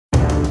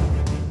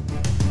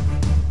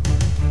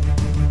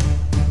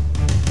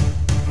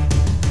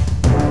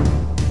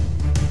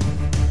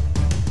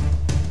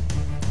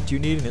Do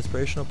you need an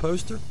inspirational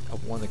poster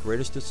of one of the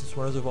greatest distance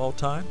runners of all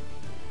time?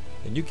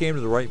 Then you came to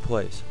the right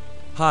place.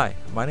 Hi,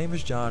 my name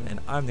is John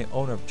and I'm the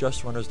owner of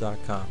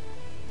JustRunners.com.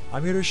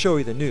 I'm here to show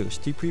you the new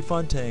Steve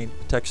Prefontaine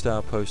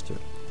textile poster.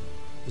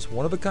 This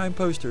one-of-a-kind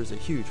poster is a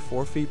huge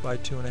 4 feet by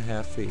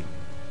 2.5 feet.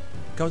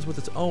 It comes with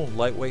its own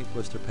lightweight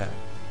blister pack.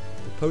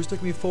 The poster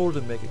can be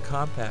folded to make it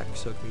compact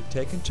so it can be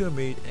taken to a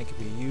meet and can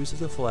be used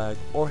as a flag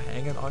or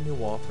hang it on your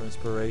wall for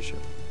inspiration.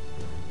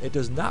 It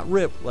does not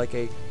rip like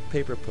a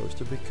paper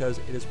poster because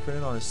it is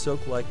printed on a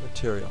silk-like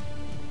material.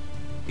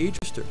 Each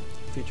poster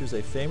features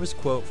a famous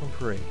quote from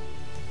Paris.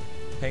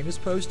 Hang this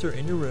poster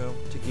in your room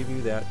to give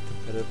you that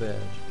competitive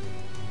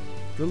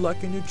edge. Good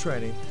luck in your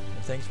training,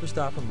 and thanks for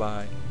stopping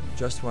by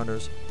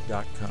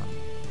JustRunners.com.